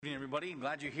everybody.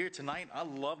 Glad you're here tonight. I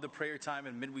love the prayer time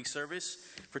and midweek service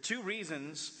for two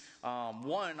reasons.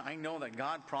 One, I know that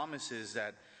God promises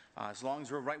that as long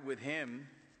as we're right with Him,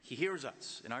 He hears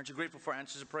us. And aren't you grateful for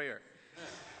answers of prayer?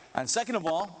 And second of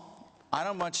all, I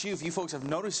don't know about you, if you folks have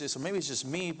noticed this, or maybe it's just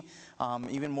me,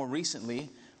 even more recently,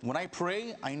 when I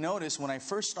pray, I notice when I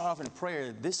first start off in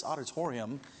prayer, this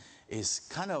auditorium is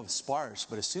kind of sparse.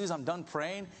 But as soon as I'm done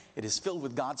praying, it is filled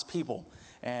with God's people.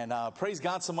 And praise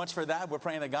God so much for that. We're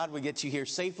praying that God would get you here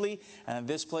safely and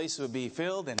this place would be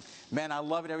filled. And man, I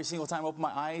love it every single time I open my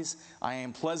eyes. I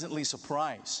am pleasantly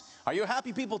surprised. Are you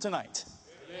happy people tonight?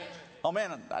 Amen. Oh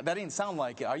man, that didn't sound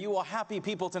like it. Are you all happy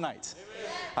people tonight?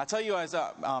 Amen. I tell you, as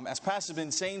Pastor's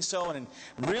been saying so, and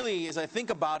really as I think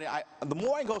about it, the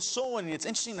more I go sowing, it's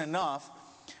interesting enough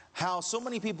how so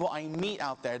many people I meet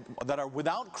out there that are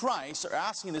without Christ are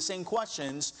asking the same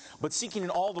questions, but seeking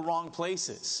in all the wrong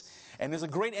places. And there's a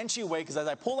great entryway, because as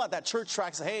I pull out that church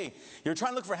tract and say, hey, you're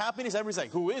trying to look for happiness? Everybody's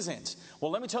like, who isn't? Well,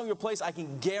 let me tell you a place I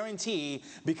can guarantee,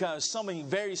 because something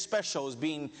very special is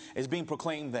being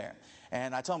proclaimed there.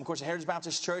 And I tell them, of course, Heritage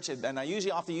Baptist Church, and I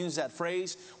usually often use that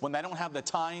phrase when they don't have the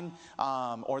time,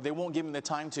 or they won't give me the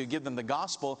time to give them the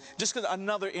gospel, just because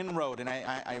another inroad. And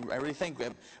I really thank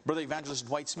Brother Evangelist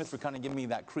Dwight Smith for kind of giving me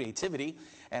that creativity.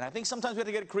 And I think sometimes we have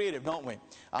to get creative, don't we?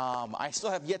 I still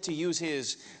have yet to use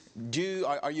his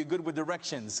are you good with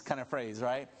directions kind of phrase,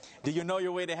 right? Do you know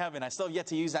your way to heaven? I still have yet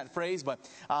to use that phrase, but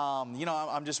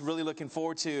I'm just really looking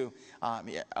forward to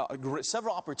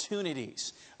several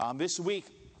opportunities this week.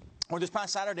 Or this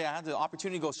past Saturday, I had the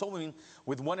opportunity to go swimming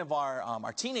with one of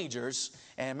our teenagers.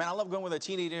 And man, I love going with our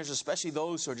teenagers, especially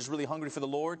those who are just really hungry for the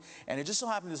Lord. And it just so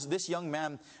happened this young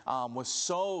man was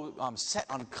so set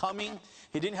on coming.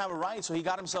 He didn't have a ride, so he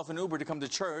got himself an Uber to come to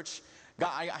church.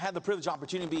 I had the privilege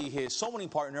opportunity to be his soul winning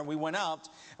partner. We went out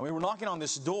and we were knocking on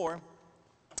this door.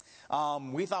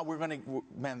 We thought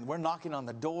we're knocking on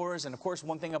the doors. And of course,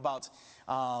 one thing about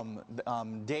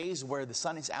days where the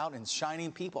sun is out and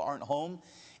shining, people aren't home.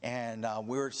 And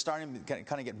we were starting to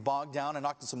kind of get bogged down. I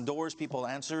knocked on some doors, people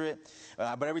answer it.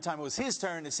 But every time it was his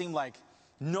turn, it seemed like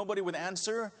nobody would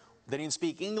answer. They didn't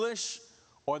speak English,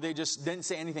 or they just didn't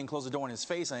say anything, close the door in his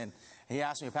face. And he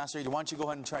asked me, Pastor, why don't you go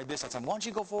ahead and try this? I said, why don't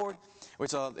you go forward?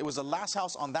 It was the last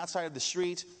house on that side of the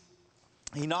street.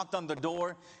 He knocked on the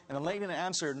door, and the lady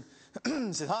answered,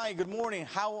 said, hi, good morning,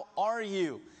 how are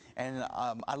you? And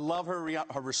I love her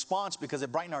response, because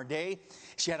it brightened our day.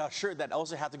 She had a shirt that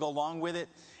also had to go along with it.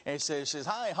 And she says,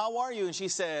 hi, how are you? And she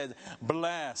said,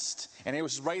 blessed. And it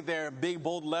was right there, big,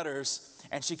 bold letters.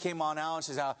 And she came on out and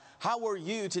says, how are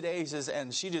you today? Says,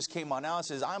 and she just came on out and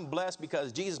says, I'm blessed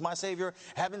because Jesus is my Savior.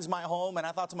 Heaven's my home. And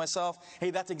I thought to myself, hey,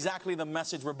 that's exactly the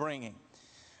message we're bringing.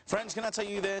 Friends, can I tell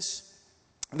you this?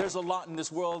 There's a lot in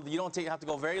this world. You don't have to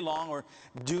go very long or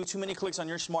do too many clicks on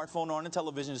your smartphone or on the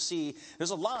television to see.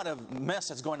 There's a lot of mess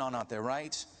that's going on out there,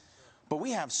 right? But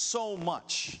we have so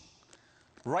much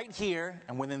right here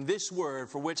and within this word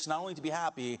for which not only to be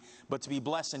happy, but to be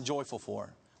blessed and joyful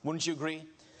for. Wouldn't you agree?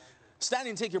 Stand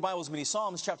and take your Bibles with me.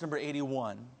 Psalms chapter number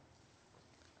 81.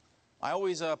 I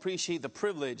always appreciate the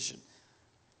privilege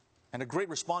and a great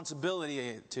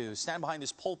responsibility to stand behind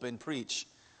this pulpit and preach.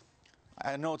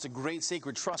 I know it's a great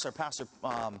sacred trust our pastor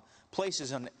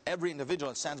places on every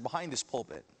individual that stands behind this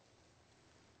pulpit.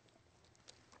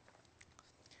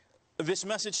 This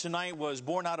message tonight was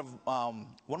born out of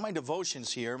one of my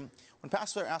devotions here. When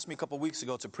Pastor asked me a couple weeks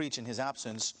ago to preach in his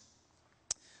absence,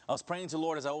 I was praying to the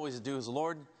Lord, as I always do,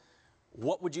 Lord,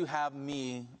 what would you have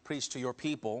me preach to your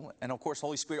people? And of course,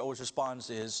 Holy Spirit always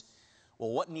responds is, well,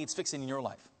 what needs fixing in your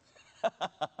life?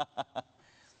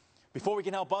 Before we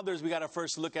can help others, we got to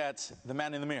first look at the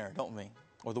man in the mirror, don't we?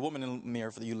 Or the woman in the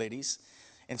mirror for you ladies.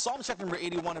 In Psalm chapter number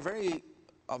 81,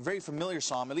 a very familiar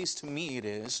psalm, at least to me it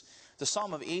is, the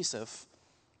Psalm of Asaph.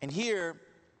 And here,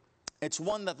 it's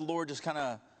one that the Lord just kind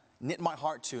of knit my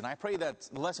heart to. And I pray that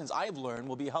the lessons I've learned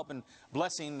will be a help and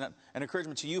blessing and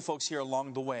encouragement to you folks here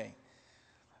along the way.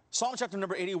 Psalm chapter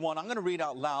number 81, I'm going to read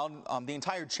out loud the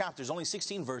entire chapter. There's only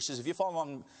 16 verses. If you follow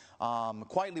along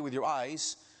quietly with your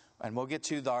eyes, and we'll get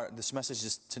to this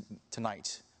message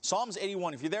tonight. Psalms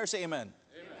 81, if you're there, say amen.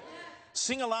 Amen.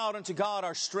 Sing aloud unto God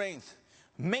our strength.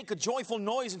 Make a joyful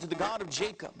noise unto the God of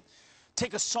Jacob.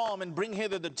 Take a psalm and bring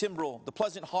hither the timbrel, the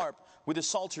pleasant harp with the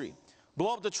psaltery.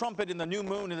 Blow up the trumpet in the new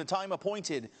moon in the time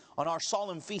appointed on our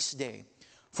solemn feast day.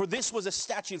 For this was a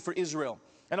statute for Israel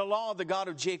and a law of the God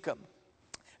of Jacob.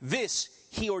 This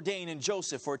he ordained in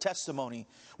Joseph for a testimony,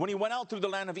 when he went out through the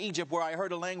land of Egypt, where I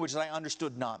heard a language that I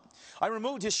understood not. I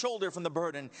removed his shoulder from the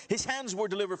burden. His hands were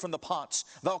delivered from the pots.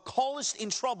 Thou callest in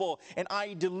trouble, and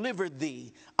I delivered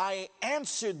thee. I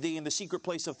answered thee in the secret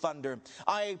place of thunder.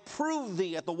 I proved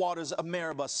thee at the waters of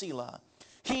Meribah, Selah.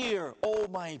 Hear, O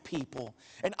my people,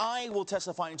 and I will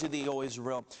testify unto thee, O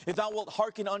Israel, if thou wilt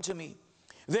hearken unto me.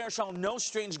 There shall no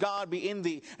strange God be in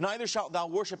thee, neither shalt thou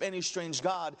worship any strange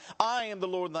God. I am the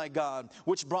Lord thy God,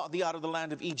 which brought thee out of the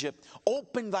land of Egypt.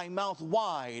 Open thy mouth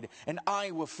wide, and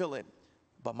I will fill it.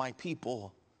 But my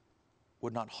people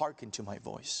would not hearken to my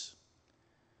voice,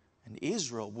 and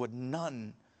Israel would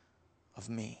none of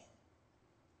me.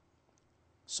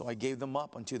 So I gave them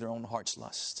up unto their own heart's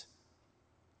lust,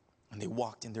 and they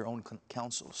walked in their own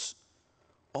counsels.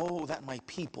 Oh, that my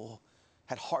people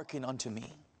had hearkened unto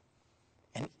me,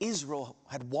 and Israel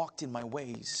had walked in my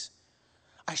ways.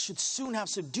 I should soon have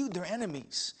subdued their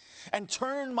enemies and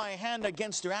turned my hand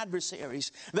against their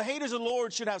adversaries. The haters of the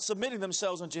Lord should have submitted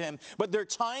themselves unto him, but their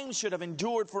time should have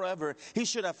endured forever. He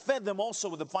should have fed them also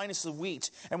with the finest of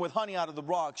wheat, and with honey out of the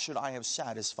rock should I have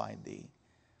satisfied thee.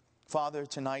 Father,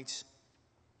 tonight,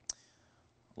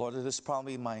 Lord, this is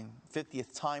probably my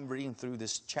 50th time reading through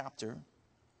this chapter.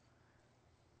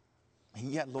 And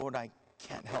yet, Lord, I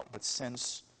can't help but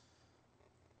sense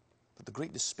the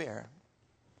great despair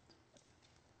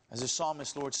as the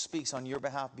psalmist, Lord, speaks on your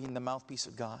behalf, being the mouthpiece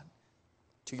of God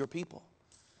to your people.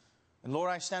 And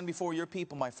Lord, I stand before your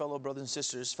people, my fellow brothers and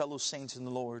sisters, fellow saints in the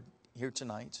Lord here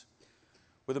tonight,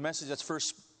 with a message that's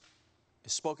first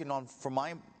spoken on for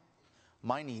my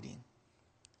needing.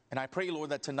 And I pray, Lord,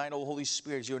 that tonight, O Holy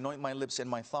Spirit, as you anoint my lips and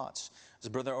my thoughts, as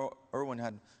Brother Erwin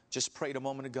had just prayed a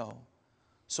moment ago,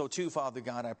 so too, Father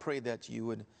God, I pray that you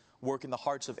would work in the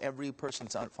hearts of every person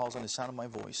that falls on the sound of my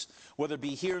voice, whether it be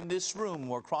here in this room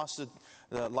or across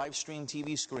the live stream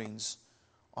TV screens,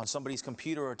 on somebody's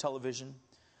computer or television.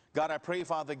 God, I pray,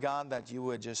 Father God, that you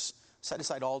would just set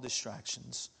aside all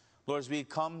distractions. Lord, as we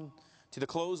come to the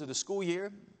close of the school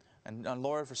year, and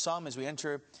Lord, for some, as we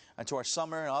enter into our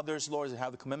summer, and others, Lord, that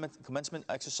have the commencement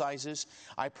exercises,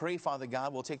 I pray, Father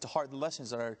God, we'll take to heart the lessons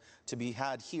that are to be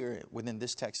had here within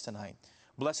this text tonight.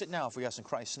 Bless it now, for we ask in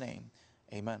Christ's name.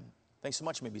 Amen. Thanks so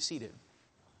much. You may be seated.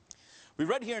 We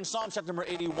read here in Psalm chapter number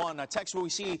 81, a text where we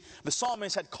see the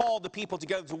psalmist had called the people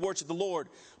together to worship the Lord.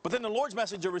 But then the Lord's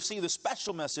messenger received a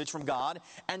special message from God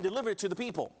and delivered it to the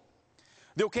people.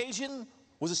 The occasion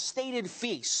was a stated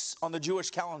feast on the Jewish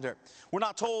calendar. We're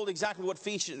not told exactly what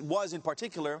feast it was in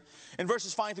particular. In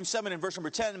verses 5 through 7 and verse number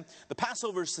 10, the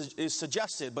Passover is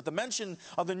suggested, but the mention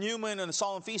of the new moon and the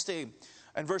solemn feast day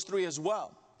in verse 3 as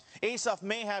well. Asaph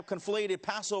may have conflated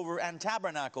Passover and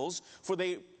tabernacles, for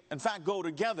they in fact go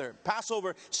together.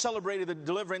 Passover celebrated the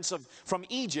deliverance from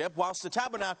Egypt, whilst the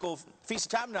Feast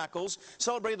of Tabernacles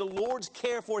celebrated the Lord's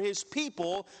care for his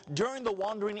people during the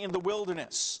wandering in the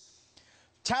wilderness.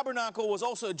 Tabernacle was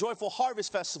also a joyful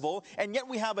harvest festival, and yet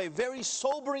we have a very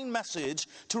sobering message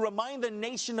to remind the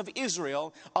nation of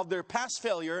Israel of their past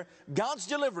failure, God's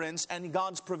deliverance, and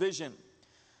God's provision.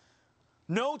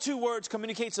 No two words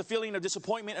communicates a feeling of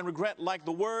disappointment and regret like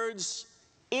the words,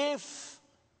 if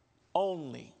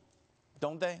only.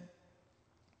 Don't they?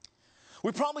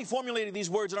 We probably formulated these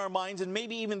words in our minds, and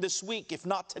maybe even this week, if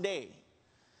not today.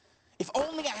 If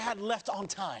only I had left on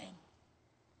time.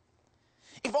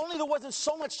 If only there wasn't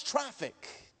so much traffic.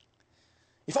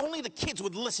 If only the kids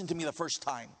would listen to me the first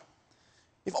time.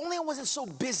 If only I wasn't so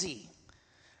busy.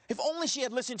 If only she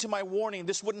had listened to my warning,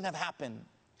 this wouldn't have happened.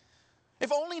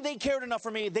 If only they cared enough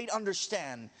for me, they'd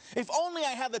understand. If only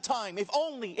I had the time. If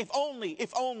only, if only,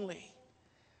 if only.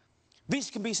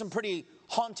 These can be some pretty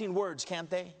haunting words, can't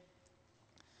they?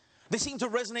 They seem to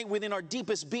resonate within our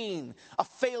deepest being, a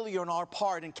failure on our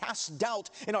part, and cast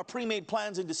doubt in our pre-made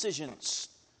plans and decisions.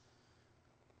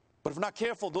 But if we're not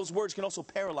careful, those words can also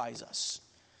paralyze us.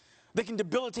 They can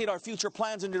debilitate our future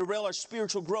plans and derail our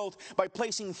spiritual growth by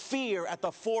placing fear at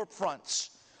the forefront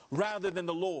rather than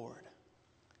the Lord.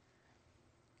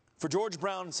 For George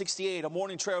Brown in '68, a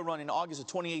morning trail run in August of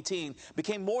 2018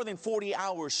 became more than 40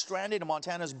 hours stranded in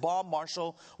Montana's Bob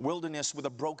Marshall wilderness with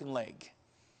a broken leg.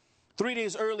 3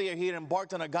 days earlier, he had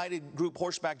embarked on a guided group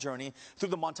horseback journey through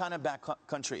the Montana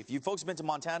backcountry. If you folks have been to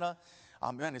Montana,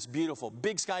 man, it's beautiful.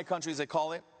 Big sky country, as they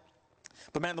call it.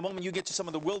 But man, the moment you get to some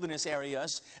of the wilderness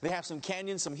areas, they have some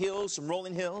canyons, some hills, some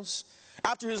rolling hills.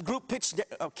 After his group pitched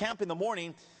camp in the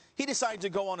morning, he decided to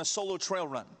go on a solo trail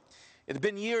run. It had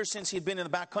been years since he had been in the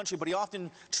backcountry, but he often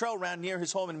trail ran near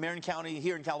his home in Marin County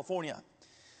here in California.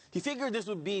 He figured this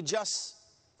would be just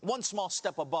one small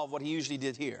step above what he usually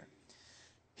did here.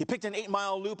 He picked an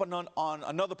 8-mile loop on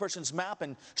another person's map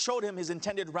and showed him his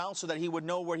intended route so that he would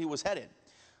know where he was headed.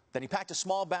 Then he packed a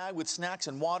small bag with snacks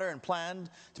and water and planned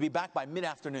to be back by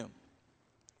mid-afternoon.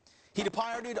 He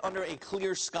departed under a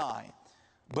clear sky,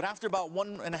 but after about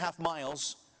 1.5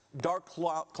 miles, dark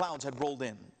clouds had rolled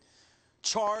in.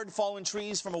 Charred, fallen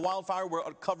trees from a wildfire were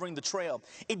covering the trail.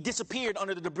 It disappeared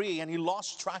under the debris, and he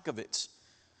lost track of it.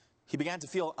 He began to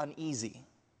feel uneasy.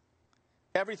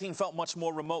 Everything felt much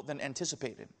more remote than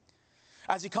anticipated.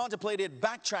 As he contemplated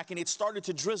backtracking, it started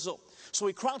to drizzle, so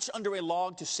he crouched under a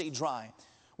log to stay dry.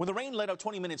 When the rain let up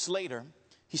 20 minutes later,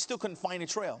 he still couldn't find a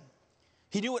trail.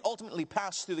 He knew it ultimately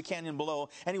passed through the canyon below,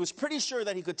 and he was pretty sure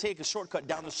that he could take a shortcut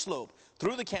down the slope,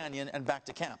 through the canyon, and back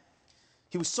to camp.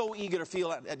 He was so eager to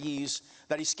feel at ease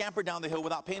that he scampered down the hill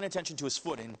without paying attention to his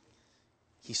footing.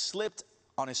 He slipped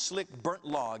on a slick, burnt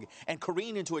log and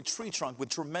careened into a tree trunk with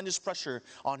tremendous pressure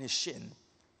on his shin.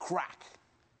 Crack!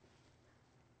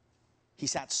 He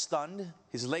sat stunned,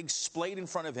 his legs splayed in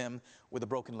front of him with a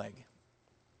broken leg.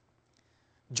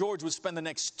 George would spend the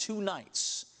next 2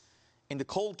 nights in the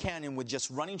cold canyon with just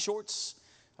running shorts,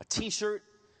 a t-shirt,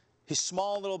 his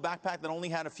small little backpack that only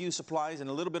had a few supplies and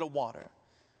a little bit of water.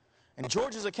 And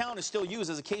George's account is still used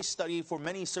as a case study for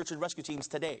many search and rescue teams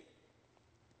today.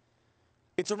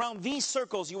 It's around these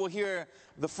circles you will hear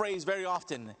the phrase very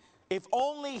often, if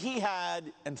only he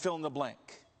had, and fill in the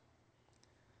blank.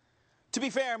 To be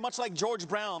fair, much like George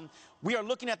Brown, we are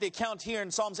looking at the account here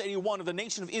in Psalms 81 of the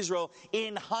nation of Israel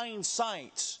in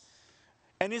hindsight.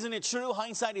 And isn't it true?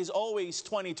 Hindsight is always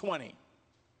 20/20.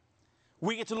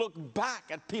 We get to look back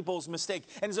at people's mistakes.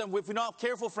 And if we're not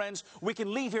careful, friends, we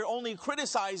can leave here only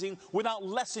criticizing without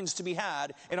lessons to be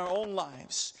had in our own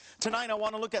lives. Tonight, I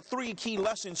want to look at 3 key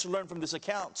lessons to learn from this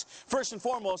account. First and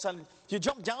foremost, if you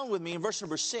jump down with me in verse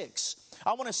number 6,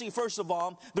 I want to see, first of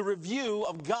all, the review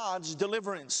of God's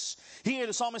deliverance. Here,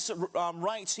 the psalmist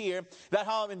writes here that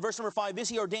how in verse number 5, this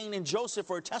he ordained in Joseph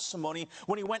for a testimony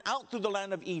when he went out through the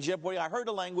land of Egypt, where I heard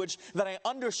a language that I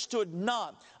understood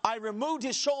not. I removed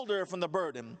his shoulder from the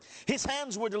burden. His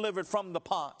hands were delivered from the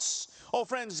pots. Oh,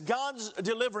 friends, God's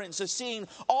deliverance is seen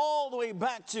all the way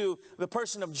back to the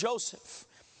person of Joseph.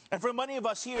 And for many of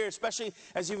us here, especially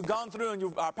as you've gone through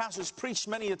and our pastors preached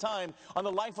many a time on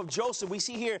the life of Joseph, we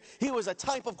see here he was a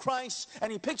type of Christ,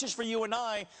 and he pictures for you and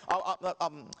I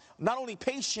not only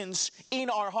patience in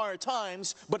our hard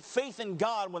times, but faith in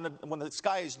God when the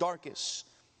sky is darkest.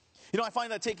 You know, I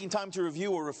find that taking time to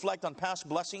review or reflect on past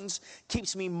blessings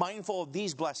keeps me mindful of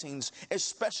these blessings,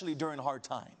 especially during hard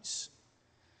times.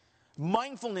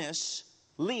 Mindfulness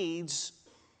leads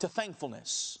to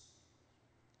thankfulness.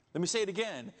 Let me say it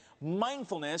again.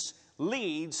 Mindfulness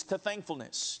leads to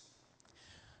thankfulness.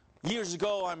 Years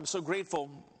ago, I'm so grateful,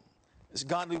 this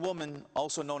godly woman,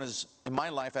 also known as, in my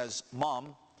life, as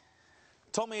Mom,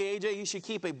 told me, AJ, you should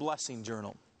keep a blessing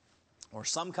journal. Or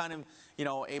some kind of,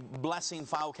 a blessing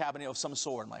file cabinet of some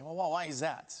sort. I'm like, well, why is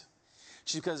that?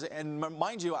 Because, and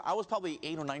mind you, I was probably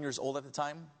 8 or 9 years old at the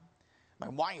time. I'm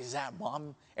like, why is that,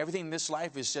 Mom? Everything in this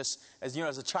life is just, as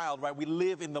as a child, right? We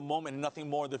live in the moment and nothing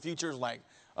more. The future is like,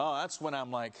 oh, that's when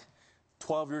I'm like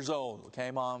 12 years old.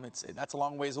 Okay, Mom, that's a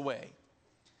long ways away.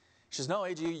 She says, no,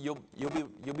 AJ,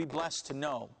 you'll be blessed to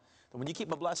know that when you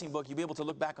keep a blessing book, you'll be able to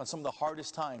look back on some of the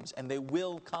hardest times, and they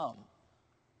will come.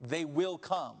 They will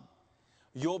come.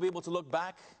 You'll be able to look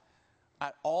back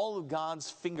at all of God's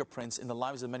fingerprints in the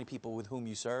lives of many people with whom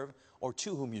you serve or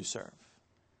to whom you serve.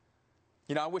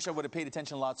 I wish I would have paid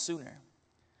attention a lot sooner.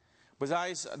 But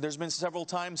guys, there's been several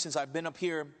times since I've been up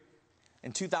here.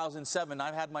 In 2007,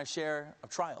 I've had my share of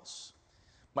trials.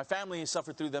 My family has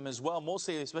suffered through them as well,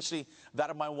 mostly, especially that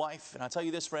of my wife. And I'll tell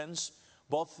you this, friends,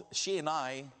 both she and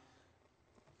I,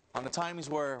 on the times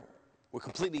where we're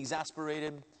completely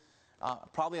exasperated,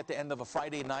 probably at the end of a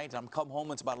Friday night, I'm come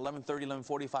home, it's about 11:30,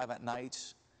 11:45 at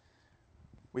night.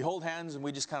 We hold hands and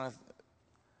we just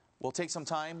we'll take some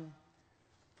time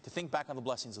to think back on the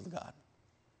blessings of God.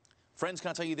 Friends,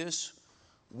 can I tell you this?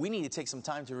 We need to take some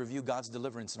time to review God's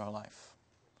deliverance in our life.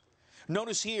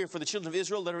 Notice here for the children of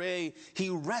Israel, letter A, he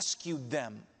rescued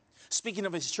them. Speaking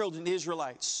of his children, the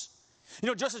Israelites.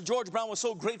 Just as George Brown was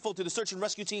so grateful to the search and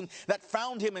rescue team that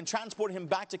found him and transported him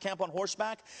back to camp on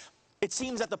horseback, it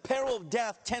seems that the peril of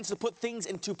death tends to put things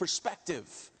into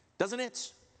perspective, doesn't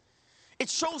it? It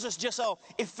shows us just how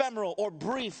ephemeral or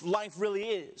brief life really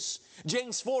is.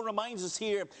 James 4 reminds us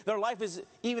here that our life is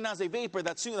even as a vapor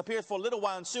that soon appears for a little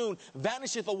while and soon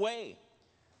vanisheth away.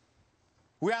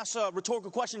 We ask a rhetorical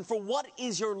question, for what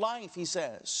is your life, he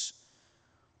says.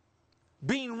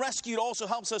 Being rescued also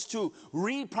helps us to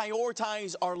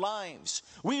reprioritize our lives.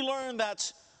 We learn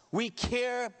that we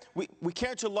care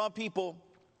to love people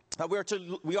That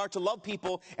we are to love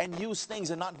people and use things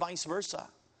and not vice versa.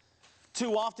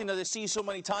 Too often, as I see so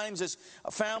many times, as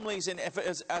families, and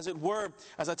as it were,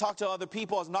 as I talk to other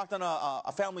people, I was knocked on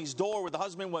a family's door where the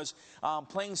husband was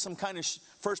playing some kind of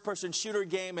first-person shooter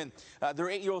game, and their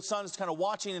 8-year-old son is kind of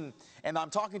watching, and I'm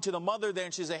talking to the mother there,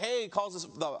 and she said, hey, calls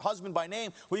the husband by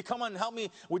name, will you come on and help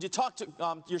me? Would you talk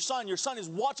to your son? Your son is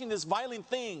watching these violent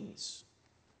things.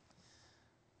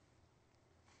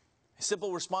 His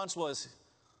simple response was,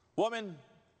 woman,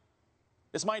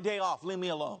 it's my day off, leave me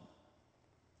alone.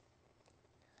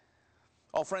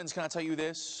 Oh, friends, can I tell you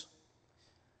this?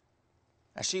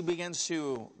 As she begins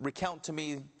to recount to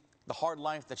me the hard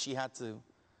life that she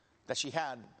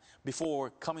had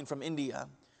before coming from India,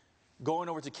 going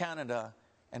over to Canada,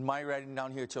 and migrating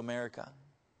down here to America.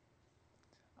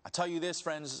 I tell you this,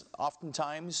 friends,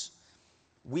 oftentimes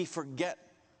we forget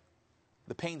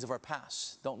the pains of our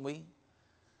past, don't we?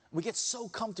 We get so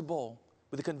comfortable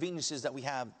with the conveniences that we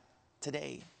have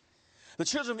today. The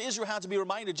children of Israel had to be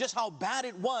reminded just how bad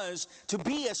it was to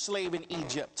be a slave in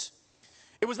Egypt.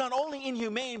 It was not only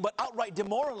inhumane, but outright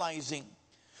demoralizing.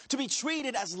 To be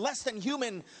treated as less than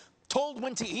human, told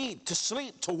when to eat, to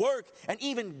sleep, to work, and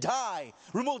even die,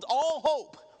 removed all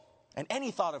hope and any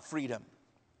thought of freedom.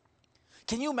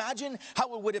 Can you imagine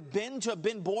how it would have been to have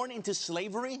been born into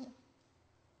slavery?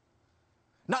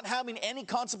 Not having any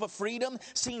concept of freedom,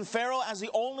 seeing Pharaoh as the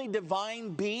only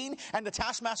divine being and the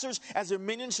taskmasters as their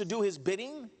minions to do his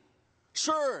bidding?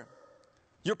 Sure,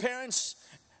 your parents,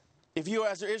 if you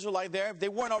as an Israelite there, if they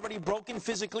weren't already broken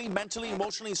physically, mentally,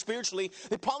 emotionally, spiritually,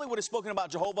 they probably would have spoken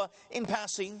about Jehovah in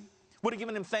passing, would have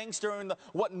given him thanks during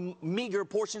what meager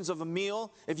portions of a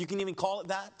meal, if you can even call it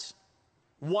that,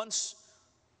 once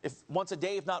a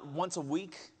day, if not once a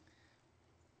week.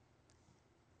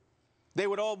 They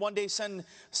would all one day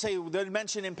they'd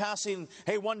mention in passing,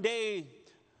 hey, one day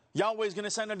Yahweh is going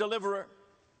to send a deliverer.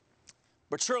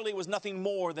 But surely it was nothing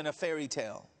more than a fairy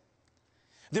tale.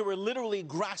 They were literally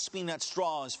grasping at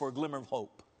straws for a glimmer of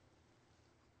hope.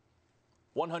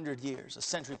 100 years, a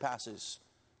century passes,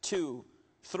 2,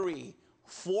 3,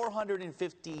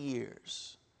 450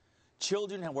 years.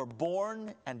 Children were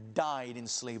born and died in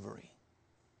slavery.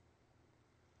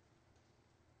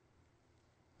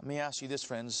 Let me ask you this,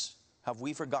 friends. Have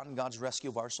we forgotten God's rescue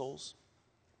of our souls?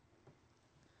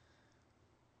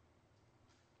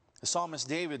 The psalmist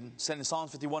David said in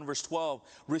Psalms 51 verse 12,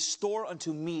 restore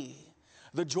unto me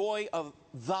the joy of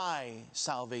thy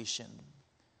salvation.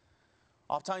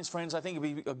 Oftentimes, friends, I think it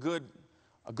would be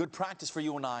a good practice for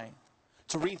you and I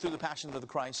to read through the Passion of the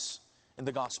Christ in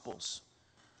the Gospels.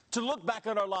 To look back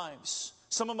at our lives,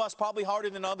 some of us probably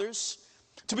harder than others,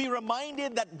 to be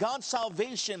reminded that God's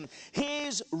salvation,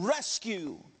 his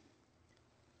rescue,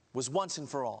 was once and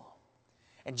for all.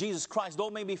 And Jesus Christ, though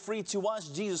it may be free to us,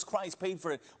 Jesus Christ paid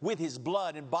for it with his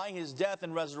blood and by his death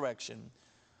and resurrection.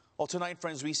 Well, tonight,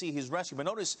 friends, we see his rescue. But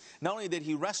notice, not only did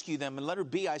he rescue them, in letter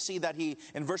B, I see that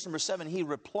in verse number 7, he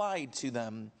replied to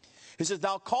them. He says,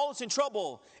 thou callest in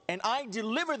trouble, and I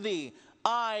deliver thee.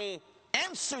 I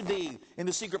answer thee in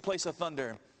the secret place of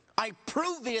thunder. I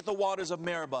prove thee at the waters of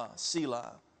Meribah,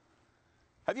 Selah.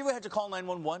 Have you ever had to call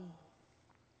 911?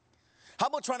 How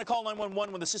about trying to call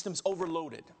 911 when the system's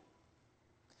overloaded?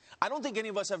 I don't think any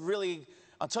of us have really,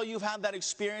 until you've had that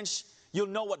experience, you'll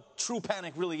know what true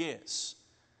panic really is.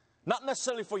 Not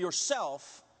necessarily for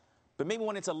yourself, but maybe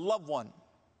when it's a loved one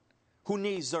who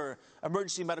needs their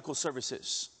emergency medical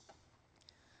services.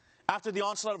 After the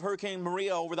onslaught of Hurricane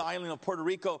Maria over the island of Puerto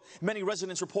Rico, many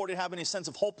residents reported having a sense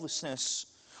of hopelessness.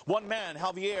 One man,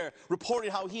 Javier,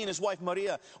 reported how he and his wife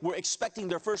Maria were expecting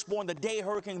their firstborn the day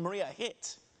Hurricane Maria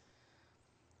hit.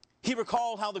 He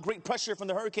recalled how the great pressure from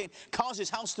the hurricane caused his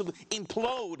house to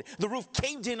implode. The roof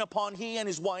caved in upon he and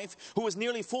his wife, who was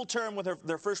nearly full term with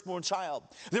their firstborn child.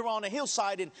 They were on a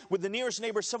hillside and with the nearest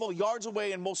neighbor several yards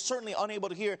away and most certainly unable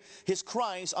to hear his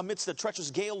cries amidst the treacherous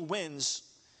gale winds.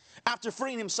 After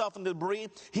freeing himself from the debris,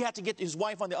 he had to get his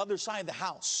wife on the other side of the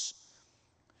house.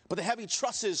 But the heavy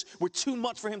trusses were too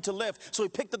much for him to lift, so he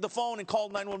picked up the phone and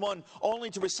called 911,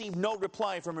 only to receive no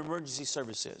reply from emergency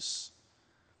services.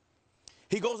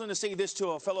 He goes on to say this to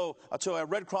a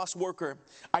Red Cross worker.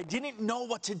 I didn't know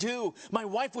what to do. My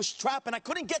wife was trapped and I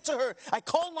couldn't get to her. I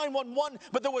called 911,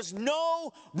 but there was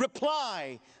no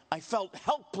reply. I felt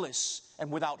helpless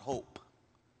and without hope.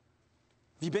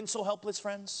 Have you been so helpless,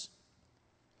 friends?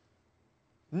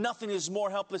 Nothing is more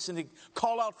helpless than to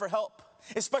call out for help,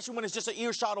 especially when it's just an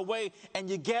earshot away and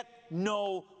you get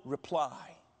no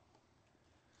reply.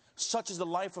 Such is the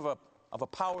life of a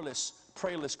powerless,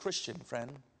 prayerless Christian, friend.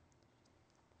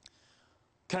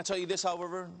 Can I tell you this,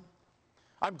 however?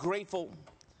 I'm grateful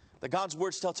that God's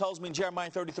word still tells me in Jeremiah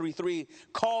 33:3,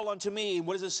 call unto me.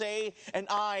 What does it say? And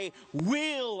I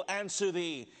will answer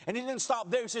thee. And he didn't stop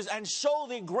there. He says, and show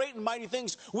thee great and mighty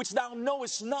things which thou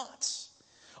knowest not.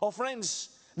 Oh, friends,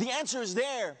 the answer is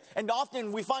there. And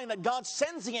often we find that God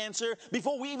sends the answer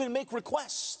before we even make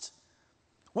requests.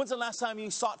 When's the last time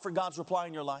you sought for God's reply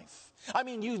in your life? I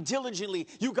mean, you diligently,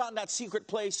 you got in that secret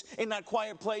place, in that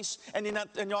quiet place, and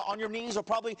on your knees, or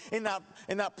probably in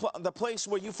the place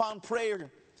where you found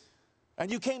prayer. And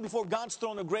you came before God's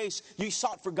throne of grace, you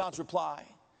sought for God's reply.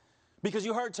 Because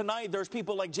you heard tonight there's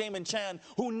people like Jamin Chan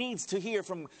who needs to hear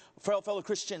from fellow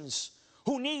Christians,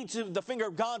 who need the finger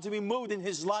of God to be moved in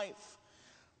his life.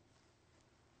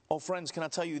 Oh, friends, can I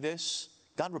tell you this?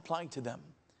 God replied to them.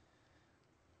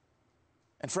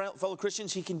 And fellow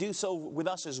Christians, he can do so with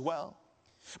us as well.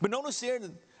 But notice here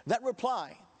that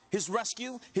reply, his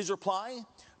rescue, his reply,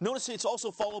 notice it's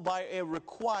also followed by a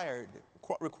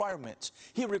requirement.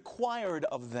 He required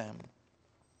of them.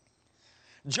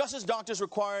 Just as doctors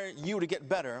require you to get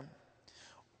better,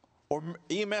 or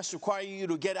EMS require you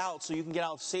to get out so you can get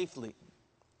out safely,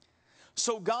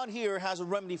 so God here has a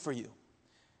remedy for you.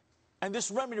 And this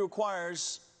remedy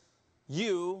requires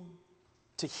you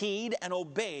to heed and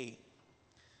obey.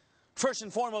 First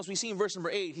and foremost, we see in verse number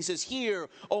 8, he says, hear,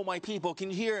 O my people. Can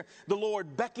you hear the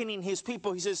Lord beckoning his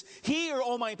people? He says, hear,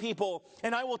 O my people,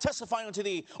 and I will testify unto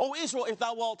thee. O Israel, if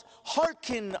thou wilt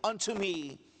hearken unto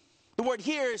me. The word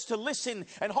hear is to listen,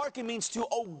 and hearken means to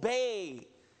obey.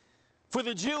 For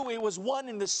the Jew, it was one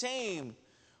and the same.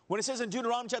 When it says in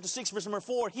Deuteronomy chapter 6, verse number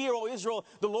 4, hear, O Israel,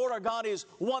 the Lord our God is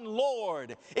one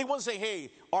Lord. It won't say,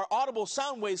 hey, are audible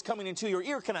sound waves coming into your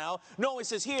ear canal? No, it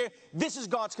says here, this is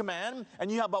God's command, and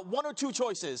you have about one or two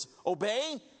choices,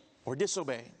 obey or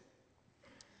disobey.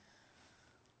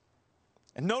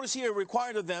 And notice here, it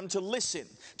required of them to listen,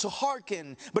 to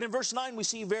hearken. But in verse 9, we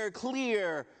see very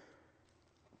clear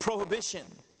prohibition.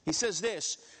 He says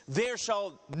this, there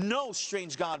shall no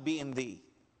strange God be in thee.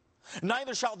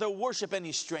 Neither shalt thou worship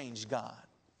any strange God.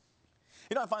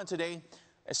 You know, I find today,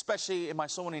 especially in my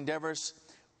soul endeavors,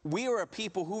 we are a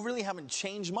people who really haven't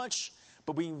changed much,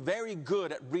 but we're very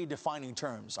good at redefining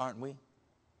terms, aren't we?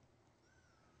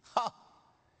 Ha!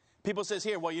 People says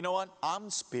here, well, you know what? I'm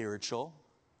spiritual.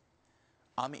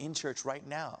 I'm in church right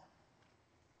now.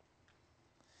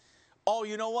 Oh,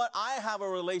 you know what? I have a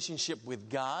relationship with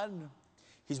God.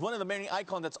 He's one of the many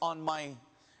icons that's on my...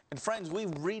 And friends, we've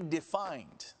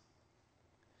redefined.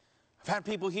 I've had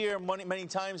people here many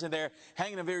times, and they're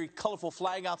hanging a very colorful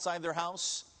flag outside their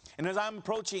house. And as I'm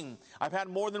approaching, I've had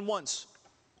more than once,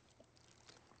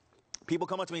 people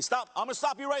come up to me, stop, I'm going to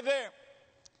stop you right there.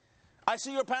 I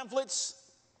see your pamphlets.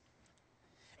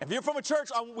 If you're from a church,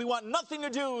 we want nothing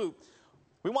to do.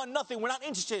 We want nothing. We're not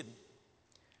interested.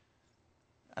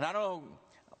 And I don't know,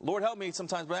 Lord help me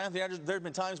sometimes, but Anthony, there's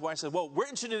been times where I said, well, we're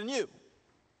interested in you.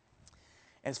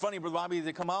 And it's funny, Brother Bobby,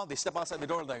 they come out, they step outside the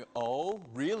door, they're like, oh,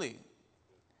 really?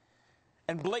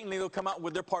 And blatantly, they'll come out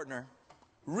with their partner.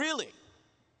 Really?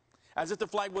 As if the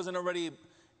flag wasn't already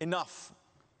enough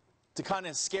to kind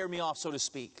of scare me off, so to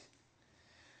speak.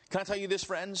 Can I tell you this,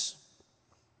 friends?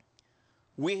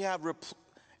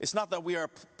 It's not that we are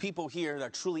people here that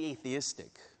are truly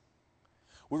atheistic.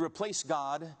 We replace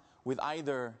God with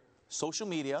either social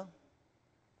media,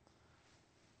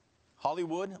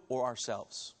 Hollywood, or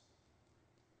ourselves.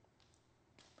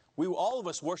 All of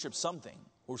us worship something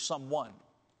or someone.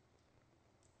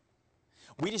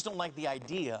 We just don't like the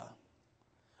idea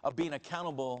of being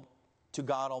accountable to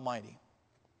God Almighty.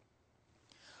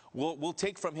 We'll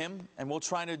take from Him, and we'll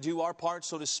try to do our part,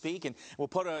 so to speak, and we'll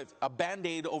put a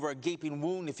Band-Aid over a gaping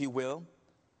wound, if you will.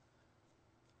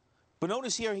 But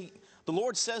notice here, the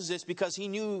Lord says this because He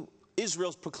knew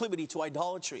Israel's proclivity to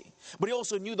idolatry. But He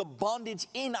also knew the bondage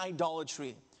in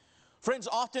idolatry. Friends,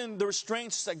 often the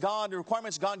restraints that the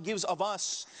requirements God gives of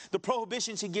us, the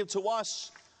prohibitions He gives to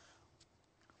us,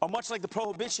 are much like the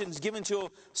prohibitions given to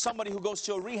somebody who goes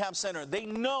to a rehab center. They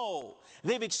know,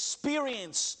 they've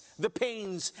experienced the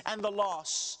pains and the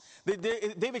loss.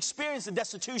 They've experienced the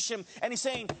destitution, and He's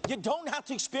saying, you don't have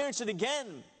to experience it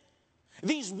again.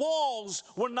 These walls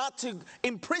were not to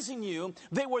imprison you,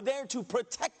 they were there to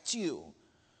protect you.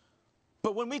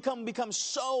 But when we become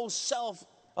so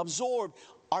self-absorbed,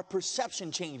 our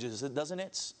perception changes, doesn't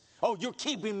it? Oh, you're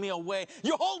keeping me away.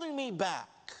 You're holding me back.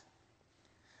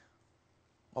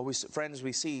 Well, friends,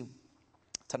 we see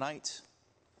tonight,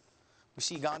 we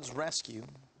see God's rescue.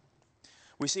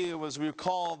 We see, as we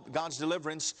recall God's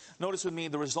deliverance, notice with me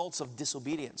the results of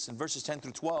disobedience in verses 10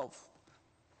 through 12.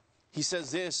 He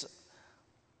says this,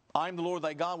 I am the Lord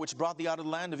thy God, which brought thee out of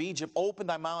the land of Egypt. Open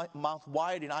thy mouth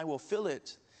wide, and I will fill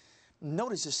it.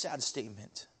 Notice this sad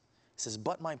statement. It says,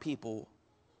 but my people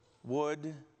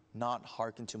would not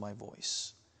hearken to my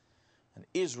voice, and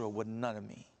Israel would none of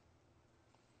me.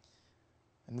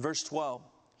 In verse 12,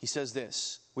 he says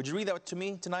this. Would you read that to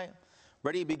me tonight?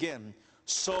 Ready, begin.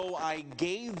 So I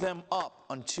gave them up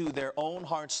unto their own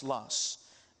heart's lusts,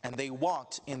 and they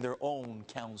walked in their own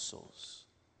counsels.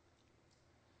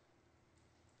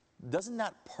 Doesn't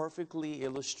that perfectly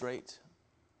illustrate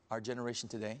our generation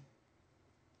today?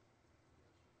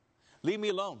 Leave me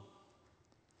alone.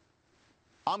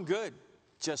 I'm good.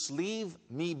 Just leave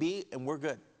me be and we're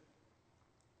good.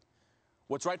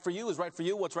 What's right for you is right for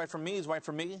you. What's right for me is right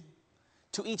for me.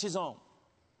 To each his own.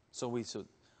 So as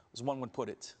one would put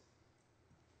it.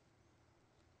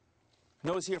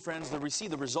 Notice here, friends, they receive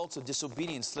the results of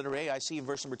disobedience. Letter A, I see in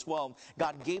verse number 12,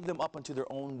 God gave them up unto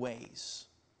their own ways.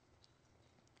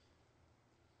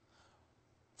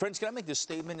 Friends, can I make this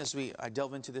statement as I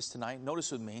delve into this tonight?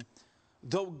 Notice with me,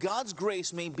 though God's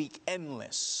grace may be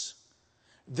endless,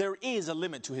 there is a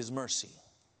limit to his mercy.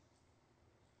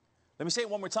 Let me say it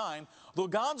one more time. Though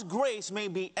God's grace may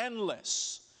be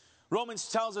endless, Romans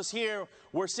tells us here,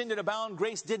 where sin did abound,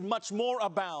 grace did much more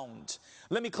abound.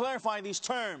 Let me clarify these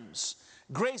terms.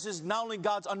 Grace is not only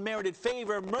God's unmerited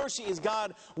favor, mercy is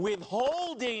God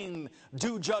withholding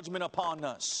due judgment upon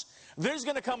us. There's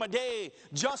going to come a day,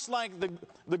 just like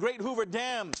the Great Hoover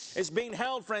Dam is being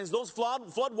held, friends, those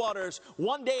flood waters,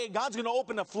 one day God's going to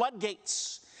open the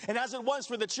floodgates. And as it was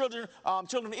for the children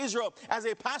of Israel, as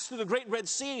they passed through the great Red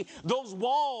Sea, those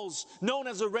walls known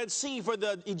as the Red Sea for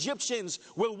the Egyptians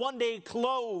will one day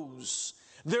close.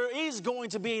 There is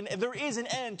an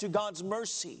end to God's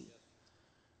mercy.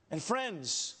 And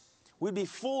friends, we'd be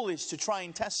foolish to try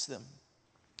and test them.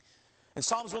 In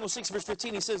Psalms 106 verse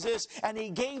 15, he says this, and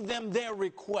he gave them their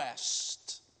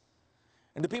request.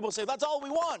 And the people say, that's all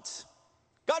we want.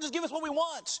 God, just give us what we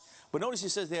want. But notice he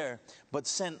says there, but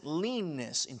sent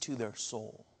leanness into their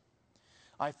soul.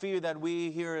 I fear that we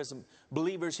here as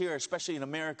believers here, especially in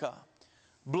America,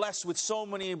 blessed with so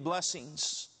many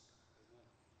blessings.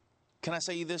 Can I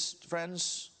say this,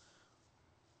 friends?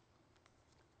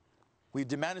 We've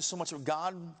demanded so much of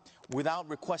God without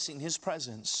requesting his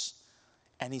presence.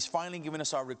 And he's finally given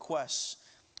us our requests.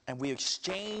 And we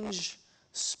exchange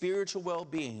spiritual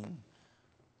well-being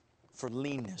for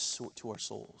leanness to our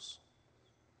souls.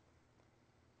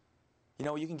 You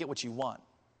know, you can get what you want,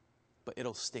 but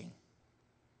it'll sting.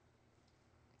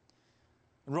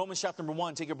 In Romans chapter number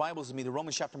 1, take your Bibles with me to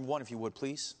Romans chapter number 1, if you would,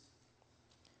 please.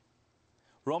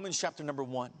 Romans chapter number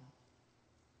 1.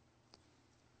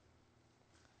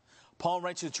 Paul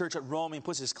writes to the church at Rome and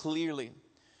puts this clearly.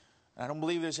 I don't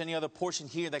believe there's any other portion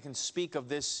here that can speak of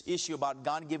this issue about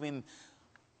God giving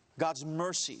God's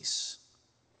mercies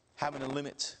having a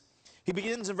limit. He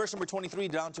begins in verse number 23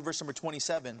 down to verse number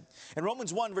 27. In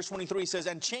Romans 1 verse 23 says,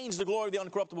 and change the glory of the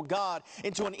uncorruptible God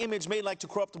into an image made like to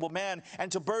corruptible man,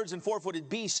 and to birds and four-footed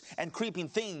beasts and creeping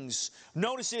things.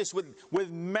 Notice this,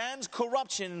 with man's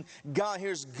corruption,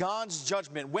 here's God's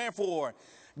judgment. Wherefore,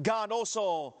 God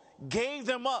also gave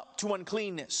them up to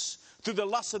uncleanness through the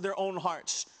lust of their own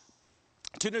hearts,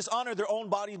 to dishonor their own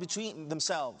bodies between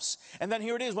themselves. And then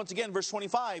here it is once again, verse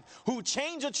 25, who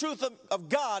changed the truth of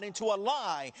God into a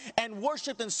lie, and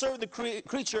worshipped and served the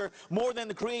creature more than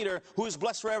the Creator, who is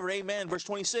blessed forever. Amen. Verse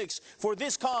 26, for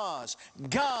this cause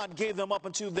God gave them up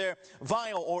unto their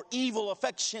vile or evil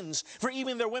affections, for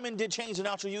even their women did change the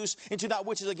natural use into that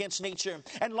which is against nature.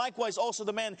 And likewise also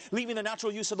the men, leaving the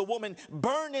natural use of the woman,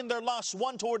 burned in their lusts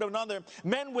one toward another,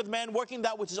 men with men, working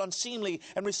that which is unseemly,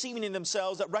 and receiving in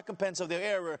themselves that recompense of their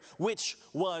error, which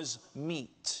was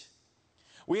meat.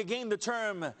 We again the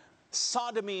term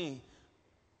sodomy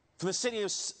from the city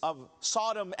of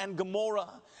Sodom and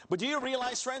Gomorrah. But do you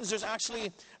realize, friends, there's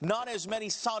actually not as many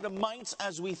sodomites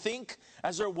as we think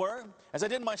as there were? As I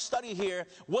did my study here,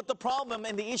 what the problem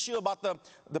and the issue about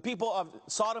the people of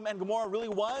Sodom and Gomorrah really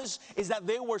was, is that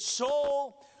they were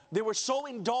so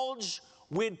indulged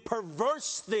with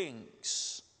perverse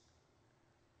things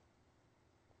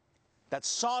that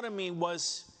sodomy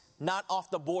was not off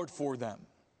the board for them.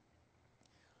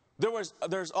 There's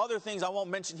other things I won't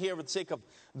mention here for the sake of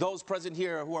those present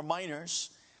here who are minors.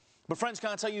 But friends,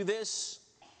 can I tell you this?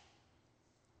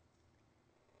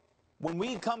 When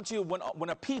we come to, when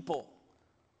a people,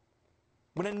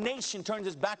 when a nation turns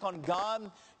its back on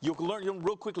God, you'll learn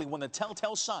real quickly when the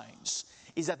telltale signs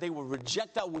is that they will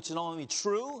reject that which is not only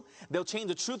true, they'll change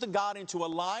the truth of God into a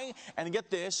lie, and get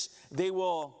this,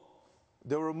 they'll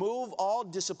remove all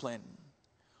discipline,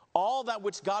 all that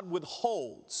which God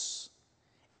withholds,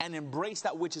 and embrace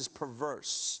that which is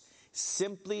perverse,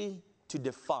 simply to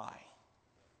defy.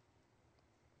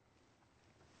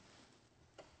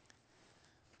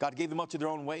 God gave them up to their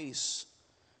own ways.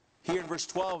 Here in verse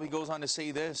 12, he goes on to say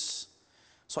this.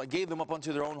 So I gave them up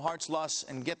unto their own heart's lusts,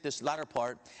 and get this latter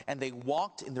part, and they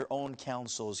walked in their own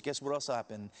counsels. Guess what else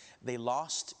happened? They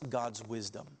lost God's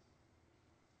wisdom.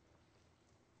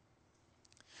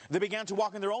 They began to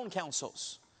walk in their own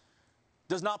counsels.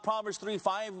 Does not Proverbs 3,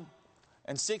 5,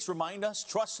 and 6 remind us?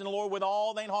 Trust in the Lord with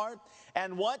all thine heart,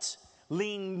 and what?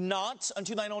 Lean not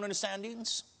unto thine own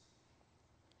understandings.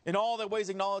 In all thy ways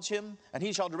acknowledge him, and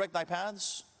he shall direct thy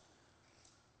paths.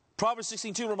 Proverbs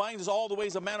 16:2 reminds us all the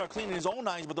ways of man are clean in his own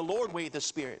eyes, but the Lord weigheth the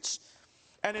spirits.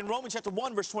 And in Romans chapter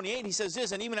 1, verse 28, he says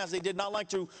this, and even as they did not like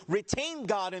to retain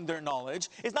God in their knowledge,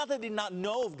 it's not that they did not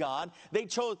know of God, they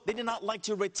did not like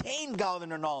to retain God in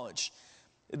their knowledge.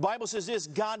 The Bible says this,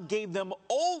 God gave them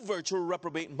over to a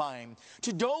reprobate mind,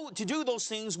 to do those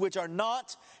things which are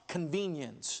not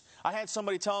convenient. I had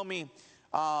somebody tell me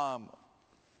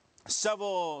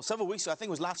several weeks ago, I think it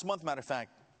was last month, matter of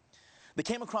fact, they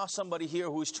came across somebody here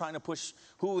who was trying to push,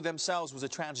 who themselves was a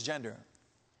transgender.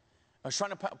 I was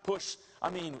trying to push,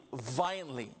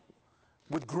 violently,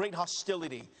 with great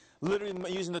hostility,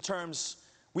 literally using the terms,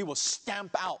 we will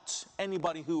stamp out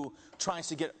anybody who tries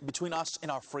to get between us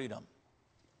and our freedom.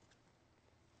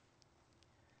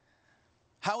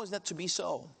 How is that to be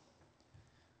so?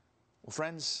 Well,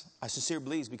 friends, I sincerely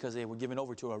believe it's because they were given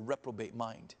over to a reprobate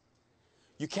mind.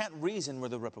 You can't reason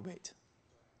with a reprobate.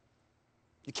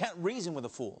 You can't reason with a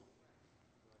fool.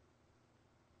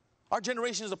 Our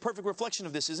generation is a perfect reflection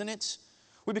of this, isn't it?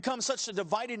 We become such a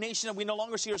divided nation that we no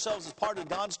longer see ourselves as part of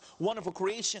God's wonderful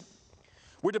creation.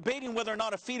 We're debating whether or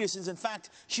not a fetus is in fact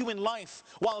human life,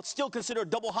 while it's still considered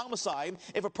double homicide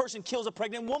if a person kills a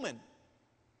pregnant woman.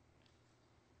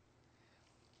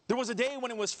 There was a day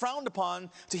when it was frowned upon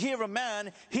to hear of a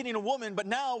man hitting a woman, but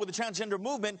now with the transgender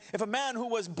movement, if a man who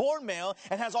was born male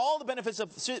and has all the benefits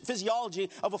of physiology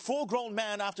of a full-grown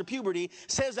man after puberty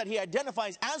says that he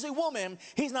identifies as a woman,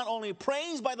 he's not only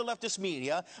praised by the leftist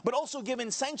media, but also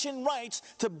given sanctioned rights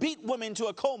to beat women to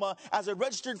a coma as a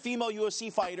registered female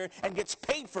UFC fighter and gets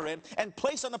paid for it and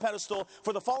placed on the pedestal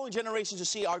for the following generations to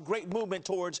see our great movement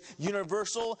towards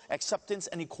universal acceptance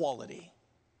and equality.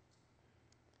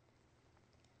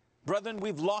 Brethren,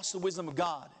 we've lost the wisdom of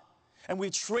God, and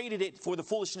we've traded it for the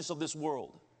foolishness of this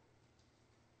world.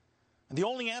 And the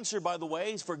only answer, by the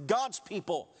way, is for God's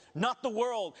people, not the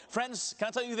world. Friends, can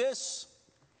I tell you this?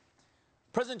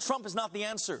 President Trump is not the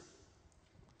answer.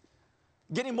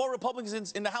 Getting more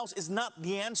Republicans in the House is not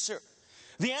the answer.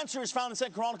 The answer is found in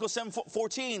 2 Chronicles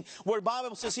 7:14, where the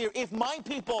Bible says here, if my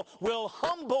people will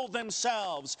humble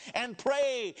themselves and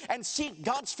pray and seek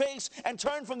God's face and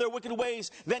turn from their wicked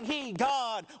ways, then he,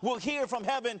 God, will hear from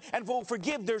heaven and will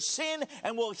forgive their sin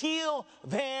and will heal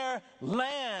their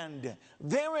land.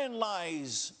 Therein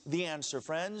lies the answer,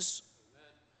 friends.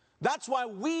 That's why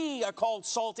we are called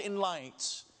salt and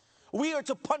light. We are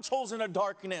to punch holes in the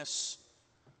darkness.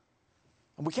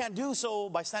 And we can't do so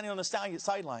by standing on the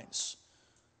sidelines.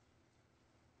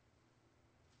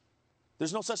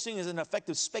 There's no such thing as an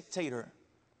effective spectator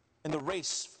in the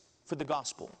race for the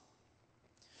gospel.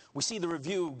 We see the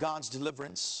review of God's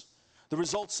deliverance, the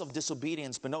results of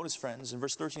disobedience. But notice, friends, in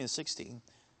verse 13 and 16,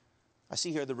 I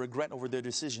see here the regret over their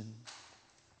decision.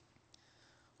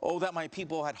 Oh, that my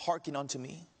people had hearkened unto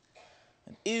me,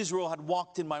 and Israel had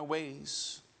walked in my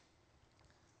ways.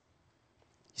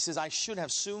 He says, I should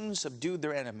have soon subdued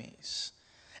their enemies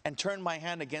and turned my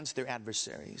hand against their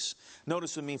adversaries.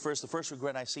 Notice with me first, the first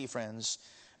regret I see, friends,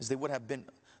 is they would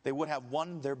have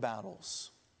won their battles.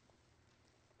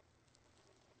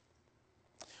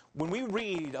 When we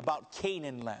read about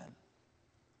Canaan land,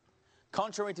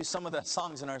 contrary to some of the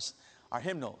songs in our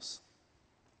hymnals,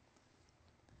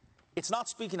 it's not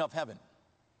speaking of heaven.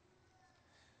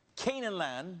 Canaan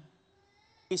land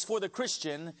is for the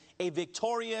Christian a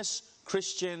victorious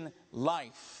Christian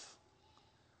life.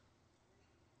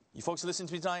 You folks listen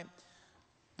to me tonight?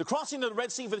 The crossing of the Red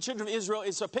Sea for the children of Israel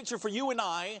is a picture for you and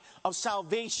I of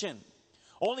salvation.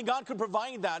 Only God could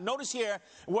provide that. Notice here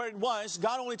where it was,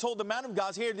 God only told the man of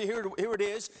God, here it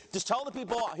is, just tell the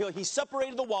people, he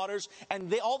separated the waters,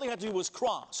 and all they had to do was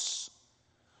cross.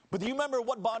 But do you remember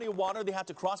what body of water they had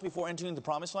to cross before entering the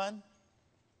promised land?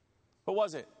 What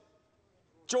was it?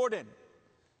 Jordan.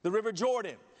 The river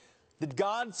Jordan. Did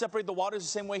God separate the waters the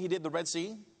same way he did the Red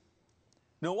Sea?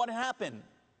 No, what happened?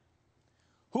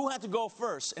 Who had to go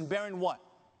first and bearing what?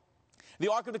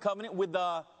 The Ark of the Covenant with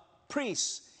the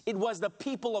priests. It was the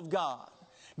people of God.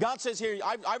 God says here,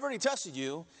 I've already tested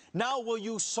you. Now will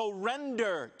you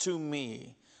surrender to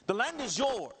me? The land is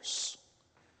yours.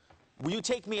 Will you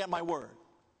take me at my word?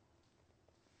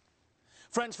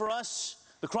 Friends, for us,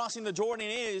 The crossing the Jordan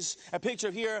is a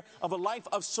picture here of a life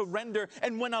of surrender.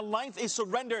 And when a life is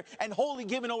surrender and wholly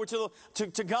given over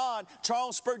to God,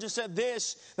 Charles Spurgeon said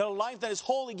this, that a life that is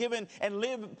wholly given and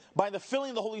lived by the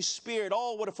filling of the Holy Spirit,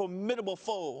 oh, what a formidable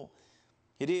foe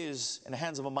it is in the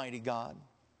hands of a mighty God.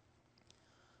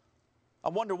 I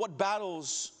wonder what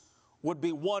battles would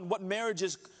be won, what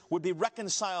marriages would be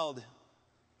reconciled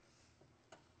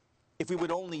if we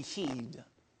would only heed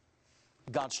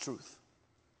God's truth.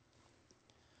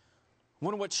 I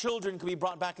wonder what children could be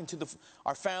brought back into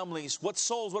our families, what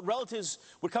souls, what relatives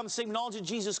would come to save knowledge of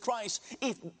Jesus Christ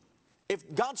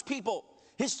if God's people,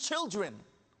 His children,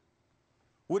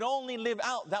 would only live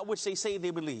out that which they say they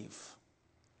believe.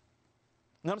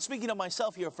 Now I'm speaking of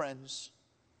myself here, friends.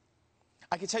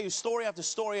 I can tell you story after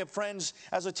story of friends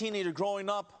as a teenager growing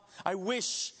up. I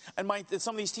wish, and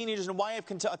some of these teenagers and wife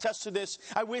can attest to this,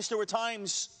 I wish there were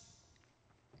times,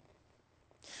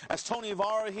 as Tony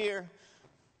Ibarra here,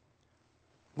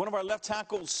 one of our left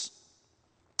tackles,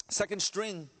 second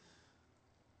string,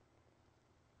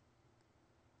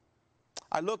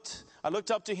 I looked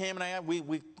up to him, and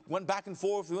we went back and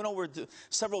forth. We went over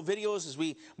several videos as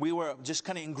we were just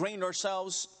kind of ingrained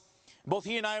ourselves. Both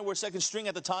he and I were second string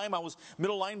at the time. I was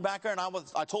middle linebacker, and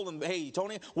I told him, hey,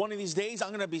 Tony, one of these days I'm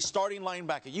going to be starting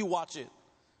linebacker. You watch it.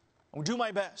 I'm going to do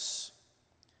my best.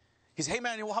 He said, hey,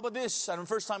 man, well, how about this? And the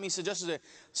first time he suggested it,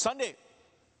 Sunday,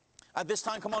 at this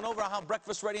time, come on over. I'll have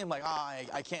breakfast ready. I'm like,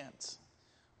 I can't.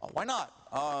 Oh, why not?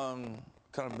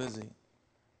 Kind of busy.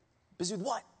 Busy with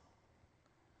what?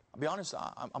 I'll be honest,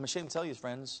 I'm ashamed to tell you,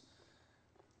 friends,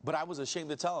 but I was ashamed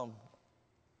to tell him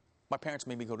my parents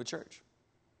made me go to church.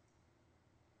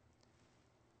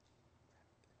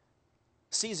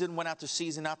 Season went after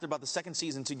season. After about the second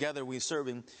season together we were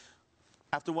serving,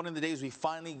 after one of the days we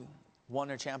finally won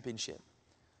our championship.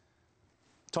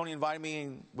 Tony invited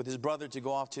me with his brother to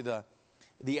go off to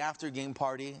the after game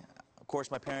party. Of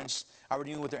course, my parents, I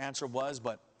already knew what their answer was,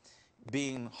 but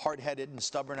being hard-headed and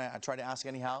stubborn, I tried to ask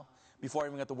anyhow. Before I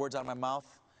even got the words out of my mouth,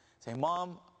 saying,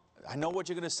 Mom, I know what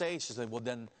you're going to say. She said, well,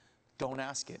 then don't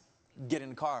ask it. Get in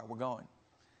the car. We're going.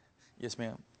 Yes,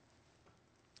 ma'am.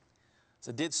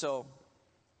 So I did so.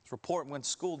 This report went to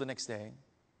school the next day.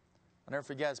 I'll never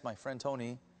forget, it's my friend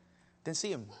Tony. Didn't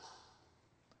see him.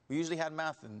 We usually had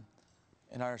math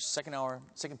in our second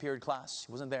period class.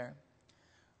 He wasn't there.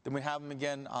 Then we'd have him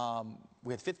again.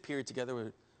 We had fifth period together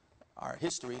with our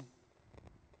history.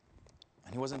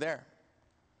 And he wasn't there.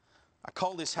 I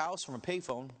called his house from a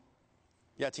payphone.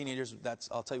 Yeah, teenagers,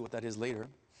 I'll tell you what that is later.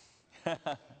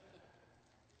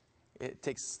 It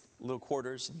takes little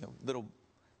quarters, little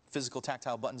physical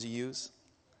tactile buttons you use.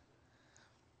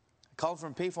 I called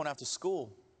from a payphone after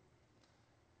school.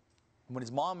 And when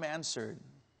his mom answered,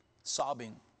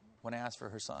 sobbing when I asked for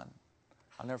her son,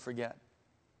 I'll never forget.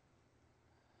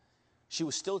 She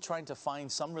was still trying to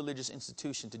find some religious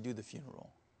institution to do the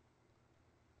funeral.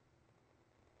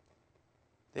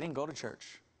 They didn't go to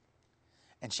church.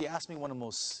 And she asked me one of the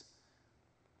most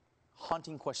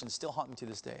haunting questions, still haunt me to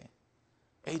this day.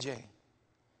 AJ,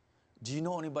 do you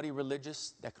know anybody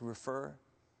religious that could refer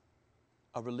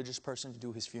a religious person to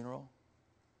do his funeral?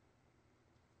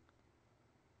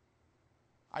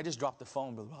 I just dropped the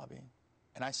phone, Brother Bobby,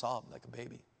 and I sobbed like a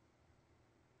baby.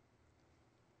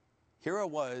 Here I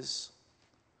was,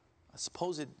 a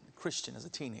supposed Christian as a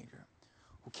teenager,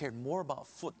 who cared more about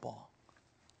football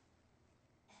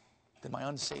than my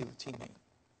unsaved teammate.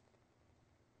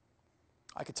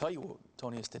 I could tell you what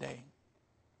Tony is today,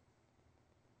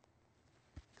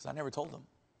 because I never told him.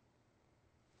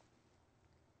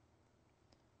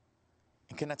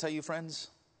 And can I tell you, friends,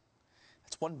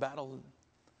 that's one battle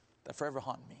that forever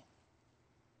haunted me.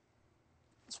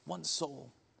 It's one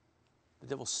soul the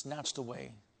devil snatched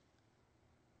away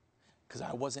because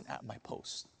I wasn't at my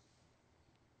post.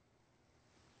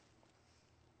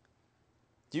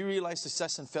 Do you realize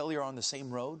success and failure are on the same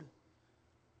road?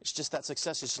 It's just that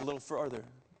success is just a little further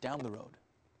down the road.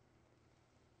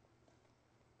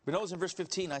 But notice in verse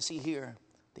 15, I see here,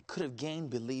 they could have gained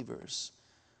believers.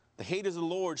 The haters of the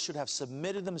Lord should have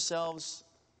submitted themselves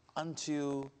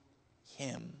unto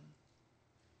Him.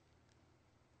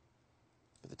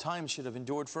 But the time should have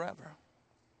endured forever.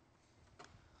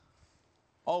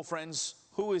 Oh, friends,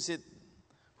 who is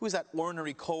that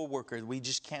ordinary co-worker that we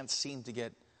just can't seem to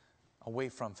get away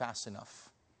from fast enough?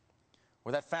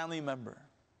 Or that family member?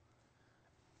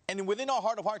 And within our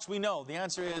heart of hearts, we know the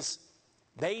answer is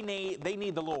they need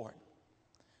the Lord.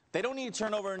 They don't need to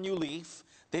turn over a new leaf.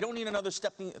 They don't need another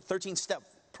 13-step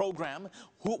program.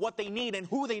 What they need and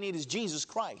who they need is Jesus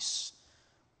Christ.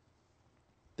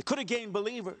 They could have gained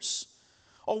believers.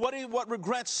 Or what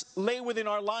regrets lay within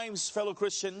our lives, fellow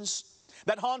Christians,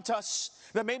 that haunt us,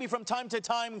 that maybe from time to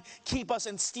time keep us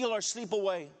and steal our sleep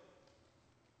away.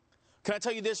 Can I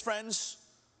tell you this, friends?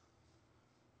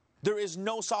 There is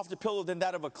no softer pillow than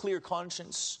that of a clear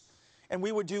conscience. And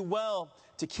we would do well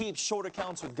to keep short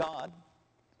accounts with God.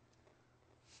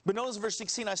 But notice verse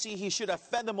 16, I see he should have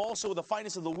fed them also with the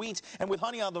finest of the wheat, and with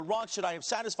honey on the rock should I have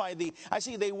satisfied thee. I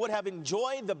see they would have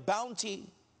enjoyed the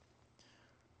bounty.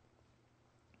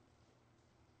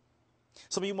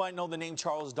 Some of you might know the name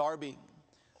Charles Darby,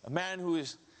 a man who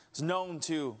is known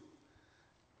to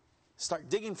start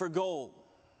digging for gold.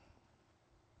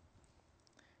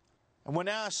 And when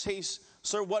asked, hey,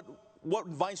 sir, what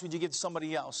advice would you give to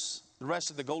somebody else, the rest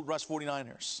of the Gold Rush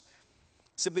 49ers?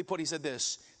 Simply put, he said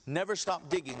this: never stop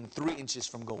digging 3 inches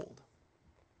from gold.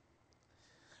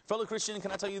 Fellow Christian,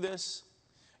 can I tell you this?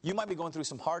 You might be going through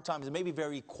some hard times, and maybe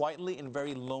very quietly and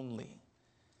very lonely.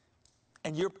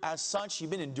 And as such, you've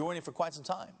been enduring it for quite some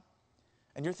time.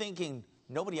 And you're thinking,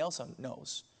 nobody else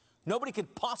knows. Nobody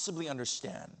could possibly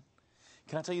understand.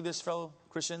 Can I tell you this, fellow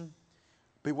Christian?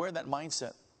 Beware that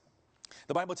mindset.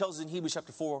 The Bible tells us in Hebrews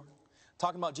chapter 4,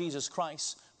 talking about Jesus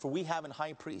Christ, for we have a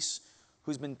high priest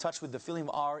who's been touched with the feeling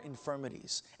of our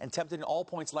infirmities and tempted in all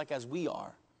points like as we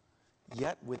are,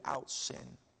 yet without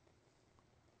sin.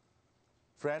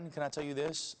 Friend, can I tell you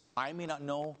this? I may not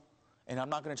know, and I'm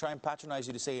not going to try and patronize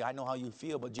you to say I know how you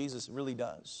feel, but Jesus really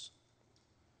does.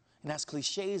 And as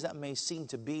cliche as that may seem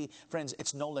to be, friends,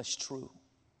 it's no less true.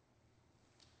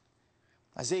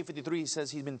 Isaiah 53 says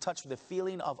he's been touched with the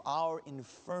feeling of our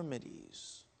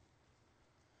infirmities.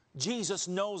 Jesus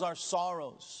knows our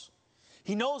sorrows.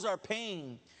 He knows our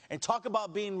pain. And talk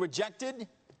about being rejected,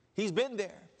 he's been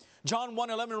there. John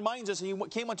 1:11 reminds us he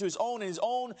came unto his own, and his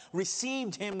own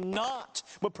received him not.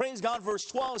 But praise God, verse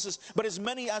 12 says, but as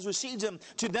many as received him,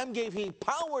 to them gave he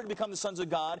power to become the sons of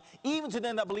God, even to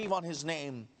them that believe on his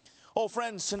name. Oh,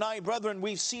 friends, tonight, brethren,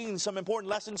 we've seen some important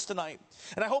lessons tonight.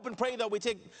 And I hope and pray that we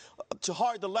take to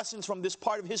heart the lessons from this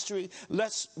part of history,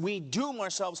 lest we doom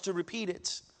ourselves to repeat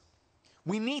it.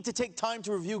 We need to take time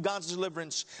to review God's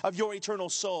deliverance of your eternal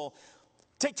soul.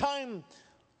 Take time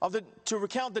to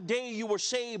recount the day you were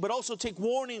saved, but also take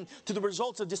warning to the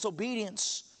results of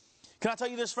disobedience. Can I tell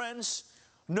you this, friends?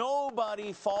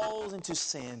 Nobody falls into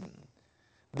sin.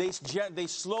 They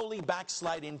slowly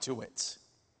backslide into it.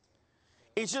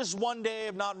 It's just one day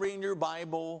of not reading your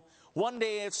Bible, one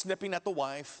day of snipping at the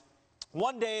wife,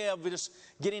 one day of just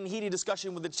getting heated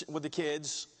discussion with the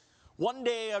kids, one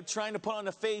day of trying to put on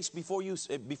a face before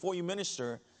you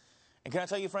minister. And can I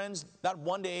tell you, friends, that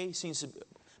one day seems to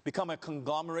become a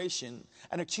conglomeration,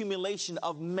 an accumulation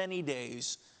of many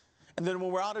days. And then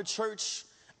when we're out of church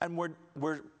and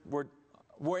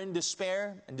we're in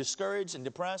despair and discouraged and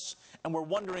depressed, and we're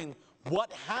wondering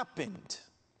what happened.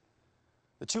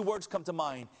 The 2 words come to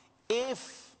mind: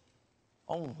 if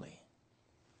only.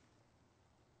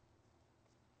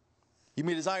 You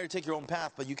may desire to take your own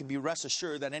path, but you can be rest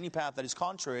assured that any path that is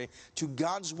contrary to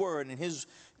God's word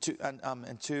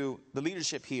and to the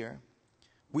leadership here,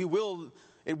 it will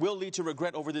lead to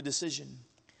regret over the decision.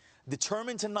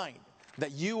 Determine tonight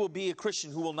that you will be a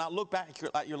Christian who will not look back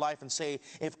at your life and say,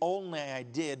 if only I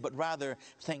did, but rather,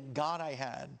 thank God I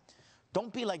had.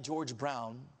 Don't be like George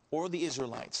Brown or the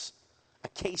Israelites, a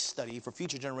case study for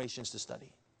future generations to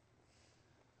study.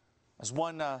 As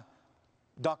one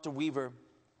Dr. Weaver,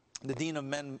 the Dean of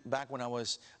Men back when I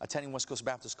was attending West Coast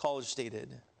Baptist College,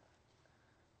 stated,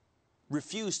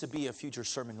 refuse to be a future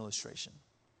sermon illustration.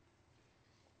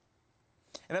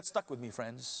 And that stuck with me,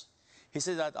 friends. He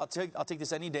said, I'll take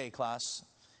this any day, class.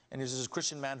 And this is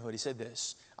Christian manhood. He said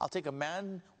this: I'll take a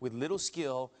man with little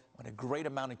skill and a great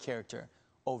amount of character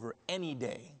over any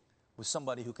day with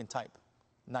somebody who can type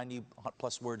 90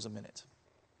 plus words a minute.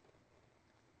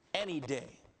 Any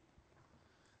day.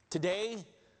 Today,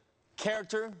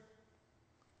 character,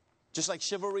 just like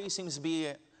chivalry, seems to be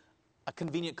a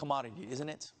convenient commodity, isn't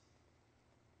it?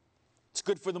 It's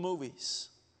good for the movies.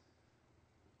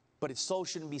 But it so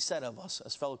shouldn't be said of us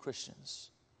as fellow Christians.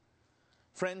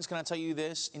 Friends, can I tell you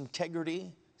this?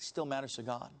 Integrity still matters to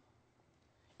God.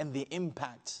 And the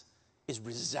impact is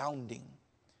resounding.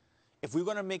 If we're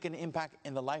going to make an impact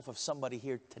in the life of somebody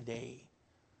here today,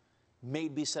 may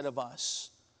it be said of us,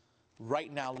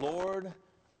 right now, Lord,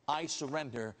 I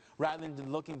surrender, rather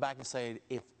than looking back and say,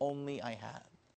 if only I had.